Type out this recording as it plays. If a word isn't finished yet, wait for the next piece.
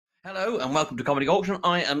Hello and welcome to Comedy Auction.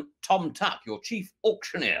 I am Tom Tuck, your chief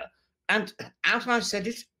auctioneer. And as I said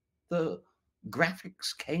it, the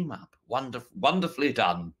graphics came up. Wonderfully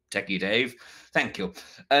done, Techie Dave. Thank you.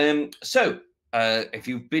 If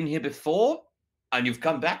you've been here before and you've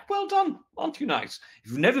come back, well done. Aren't you nice?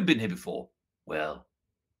 If you've never been here before, well,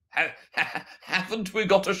 haven't we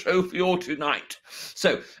got a show for you tonight?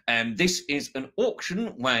 So, this is an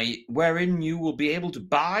auction wherein you will be able to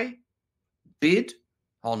buy, bid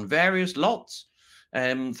on various lots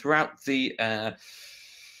throughout the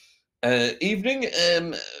evening.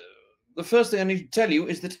 The first thing I need to tell you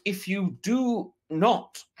is that if you do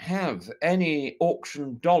not have any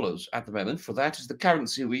auction dollars at the moment, for that is the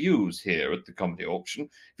currency we use here at the comedy auction,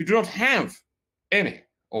 if you do not have any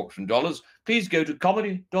auction dollars, please go to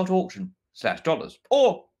comedy.auction/dollars.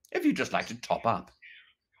 Or if you'd just like to top up,